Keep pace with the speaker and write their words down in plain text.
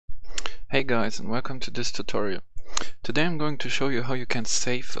Hey guys, and welcome to this tutorial. Today I'm going to show you how you can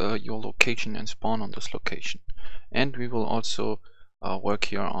save your location and spawn on this location. And we will also work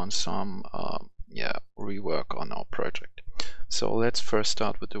here on some rework on our project. So let's first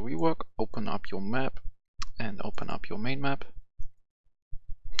start with the rework. Open up your map and open up your main map.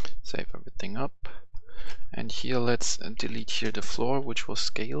 Save everything up. And here let's delete here the floor which was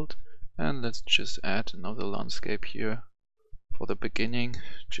scaled. And let's just add another landscape here. For the beginning,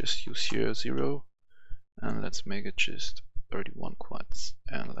 just use here 0 and let's make it just 31 quads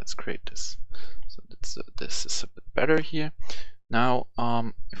and let's create this. So this is a bit better here. Now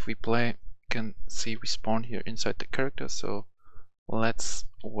if we play, you can see we spawn here inside the character. So let's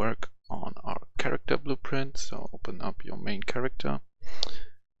work on our character blueprint. So open up your main character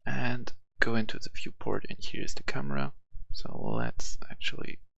and go into the viewport, and here's the camera. So let's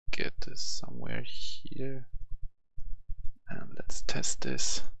actually get this somewhere here. And let's test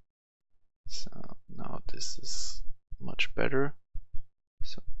this. So now this is much better.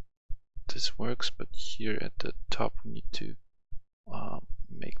 So this works, but here at the top we need to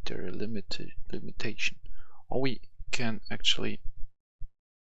make there a limitation. Or we can actually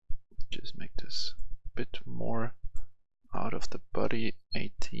just make this a bit more out of the body,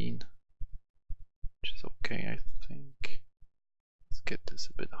 18, which is okay, I think. Let's get this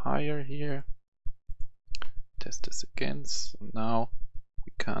a bit higher here. Test this again. So now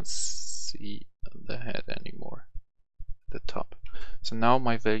we can't see the head anymore at the top. So now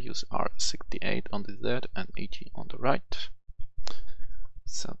my values are 68 on the Z and 80 on the right.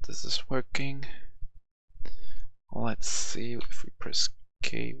 So this is working. Let's see if we press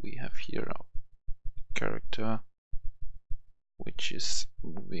K, we have here our character which is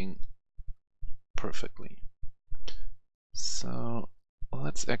moving perfectly. So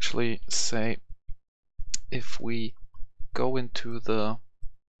let's actually say, if we go into the,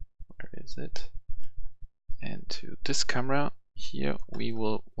 where is it, into this camera here, we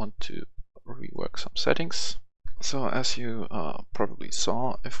will want to rework some settings. So as you probably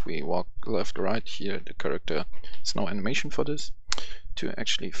saw, if we walk left right here, the character, there's no animation for this. To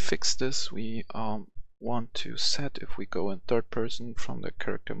actually fix this, we want to set, if we go in third person from the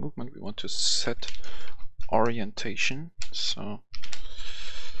character movement, we want to set orientation. So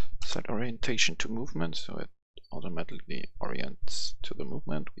set orientation to movement, so it automatically orients to the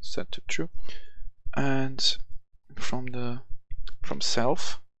movement. We set to true. And from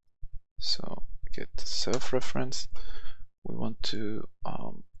self, so get self reference, we want to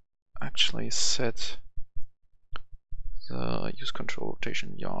actually set the use control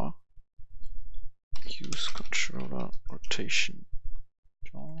rotation yaw, use controller rotation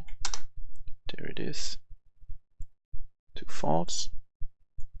yaw, there it is, to false.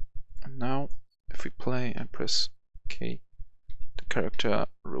 And now if we play and press K, the character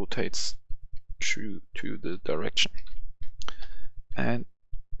rotates true to the direction. And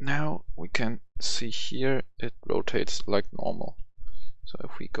now we can see here it rotates like normal. So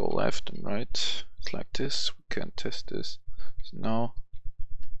if we go left and right, it's like this. We can test this. So now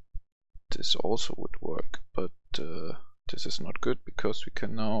this also would work, but this is not good because we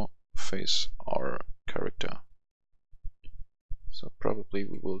can now face our character. So probably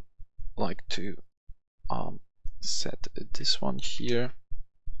we will like to set this one here.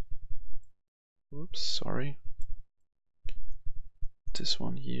 Oops, sorry. This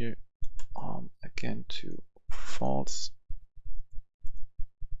one here again to false,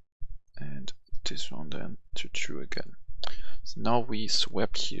 and this one then to true again. So now we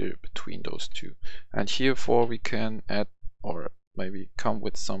swapped here between those two, and herefore we can add or maybe come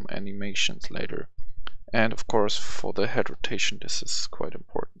with some animations later. And of course for the head rotation this is quite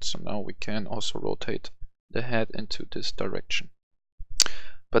important. So now we can also rotate the head into this direction.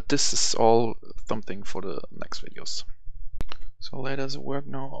 But this is all something for the next videos. So let us work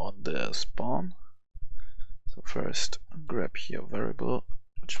now on the spawn. So first grab here variable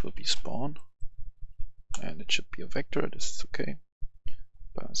which will be spawn, and it should be a vector. This is okay.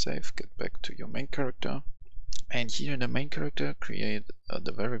 Save, get back to your main character, and here in the main character create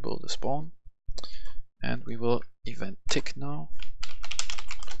the variable the spawn, and we will event tick now,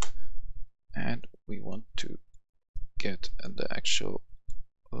 and we want to get the actual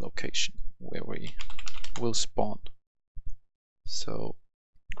location where we will spawn. So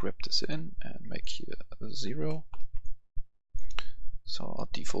grab this in and make here 0. So our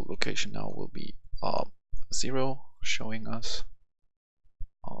default location now will be 0, showing us,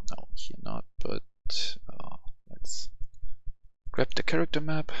 oh no, here not, but let's grab the character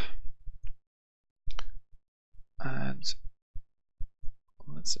map and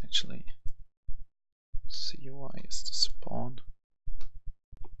let's actually see why is the spawn.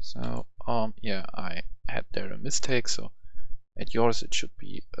 So yeah, I had there a mistake, so at yours it should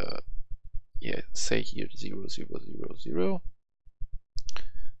be yeah, say here 0, 0, 0, 0.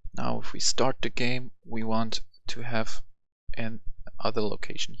 Now if we start the game, we want to have an other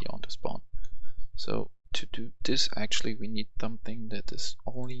location here on the spawn. So to do this, actually we need something that is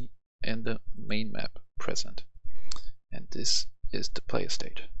only in the main map present, and this is the player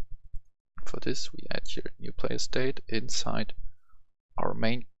state. For this we add here a new player state inside our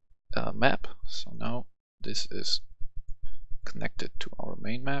main map. So now this is connected to our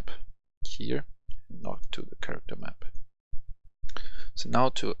main map here, not to the character map. So now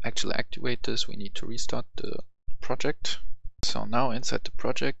to actually activate this, we need to restart the project. So now inside the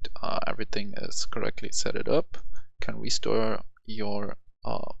project, everything is correctly set it up. You can restore your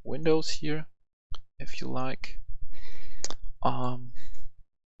windows here if you like.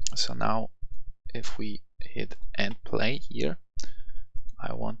 So now if we hit end play here,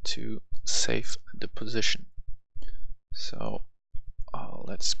 I want to save the position. So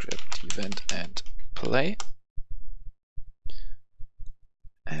let's grab the event and play,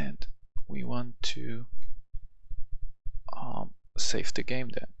 and we want to save the game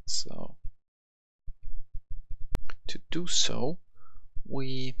then. So to do so,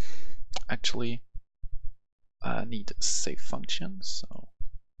 we actually need a save function. So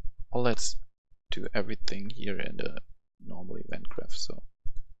let's do everything here in the normal event graph. So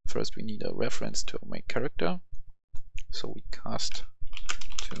first we need a reference to a main character. So we cast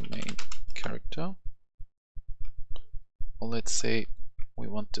to main character. Or let's say we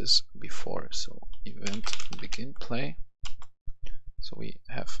want this before, so event begin play. So we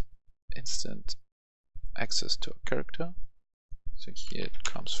have instant access to a character. So here it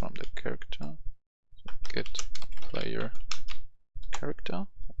comes from the character. So get player character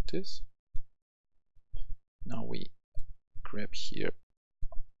like this. Now we grab here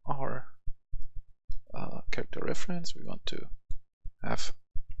our character reference. We want to have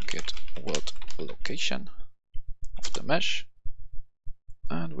get world location of the mesh,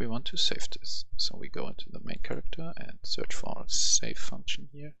 and we want to save this. So we go into the main character and search for our save function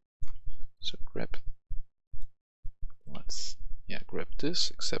here. So grab, grab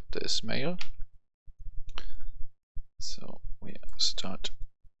this, accept this mail. So we start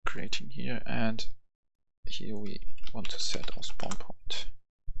creating here, and here we want to set our spawn point.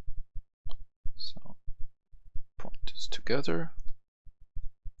 So point this together,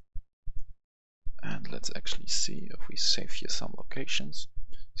 and let's actually see if we save here some locations.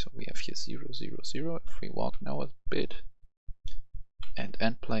 So we have here 0, 0, 0. If we walk now a bit and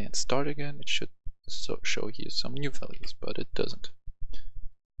end play and start again, it should show here some new values, but it doesn't.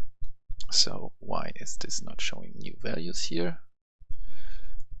 So why is this not showing new values here?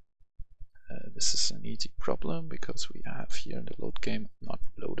 This is an easy problem because we have here in the load game not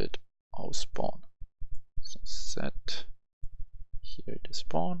loaded our spawn. So set here the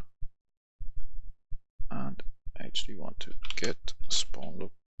spawn, and I actually want to get spawn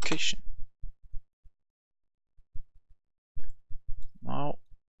location. Now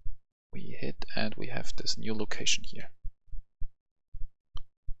we hit and we have this new location here.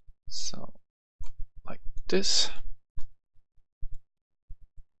 So like this.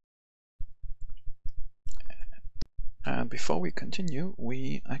 And before we continue,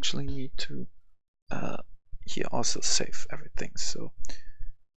 we actually need to here also save everything. So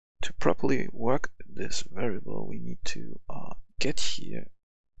to properly work this variable, we need to get here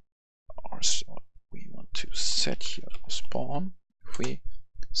our, so we want to set here our spawn. If we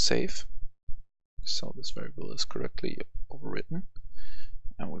save, so this variable is correctly overwritten,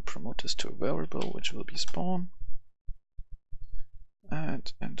 and we promote this to a variable which will be spawn,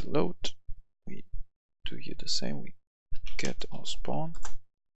 and in the load we do here the same. We get our spawn,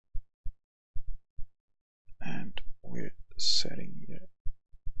 and we're setting here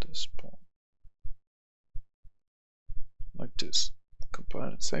the spawn like this. Compile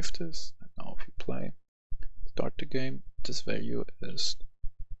and save this, and now if we play, start the game, this value is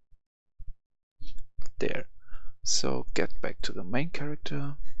there. So get back to the main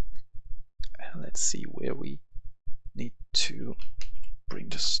character, and let's see where we need to bring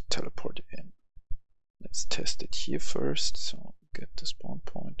this teleport in. Let's test it here first. So get the spawn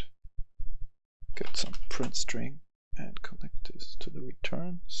point, get some print string, and connect this to the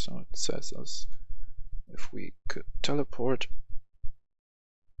return. So it says us if we could teleport,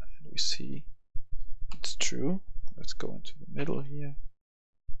 and we see it's true. Let's go into the middle here.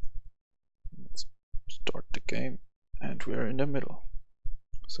 Let's start the game, and we're in the middle.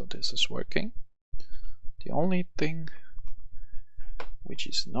 So this is working. The only thing which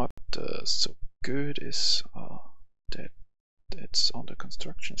is not so good is that it's on the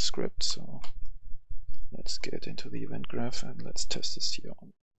construction script, so let's get into the event graph and let's test this here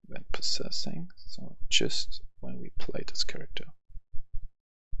on event processing. So just when we play this character.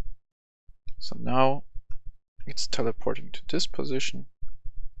 So now it's teleporting to this position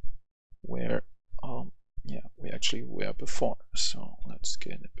where we actually were before. So let's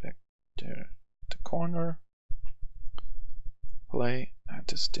get it back there, the corner, play, and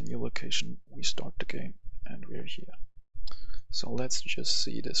this is the new location. We start the game and we're here. So let's just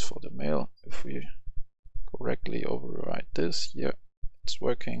see this for the mail. If we correctly override this, yeah, it's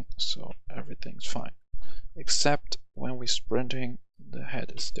working, so everything's fine. Except when we're sprinting, the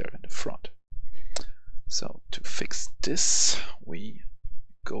head is there in the front. So to fix this, we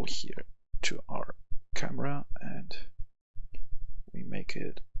go here to our camera and we make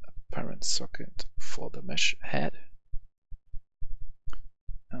it a parent socket for the mesh head.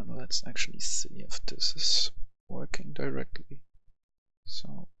 And let's actually see if this is working directly.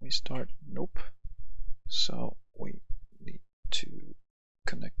 So we start, nope. So we need to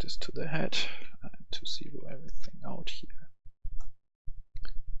connect this to the head and to zero everything out here.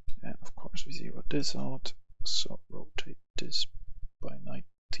 And of course we zero this out, so rotate this by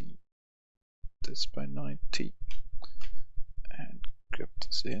 90, this by 90, and grab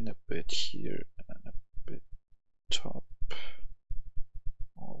this in a bit here and a bit top,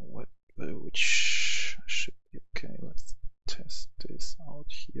 or what, which should be okay. Let's test this out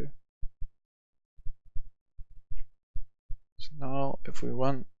here. So now if we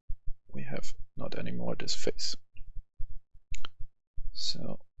run, we have not anymore this face.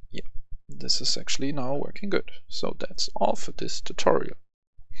 So yeah, this is actually now working good. So that's all for this tutorial.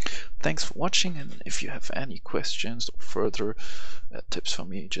 Thanks for watching, and if you have any questions or further tips for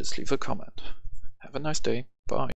me, just leave a comment. Have a nice day. Bye.